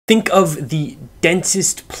Think of the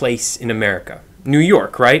densest place in America. New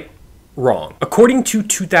York, right? Wrong. According to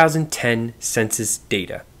 2010 census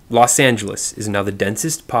data, Los Angeles is now the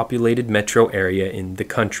densest populated metro area in the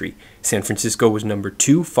country. San Francisco was number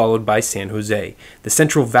 2, followed by San Jose. The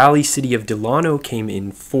Central Valley city of Delano came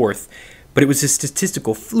in 4th, but it was a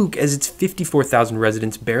statistical fluke as its 54,000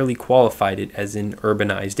 residents barely qualified it as an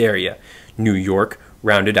urbanized area. New York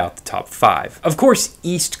rounded out the top 5. Of course,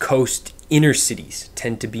 East Coast inner cities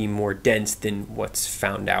tend to be more dense than what's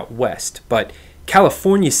found out west, but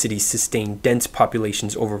California cities sustain dense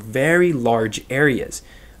populations over very large areas.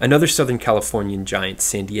 Another Southern Californian giant,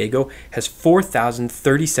 San Diego, has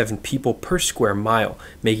 4,037 people per square mile,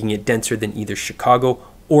 making it denser than either Chicago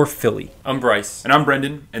or Philly. I'm Bryce. And I'm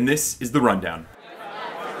Brendan, and this is The Rundown.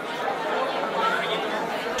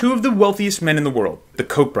 Two of the wealthiest men in the world, the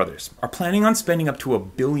Koch brothers, are planning on spending up to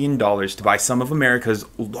 $1 billion to buy some of America's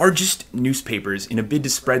largest newspapers in a bid to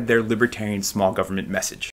spread their libertarian small government message.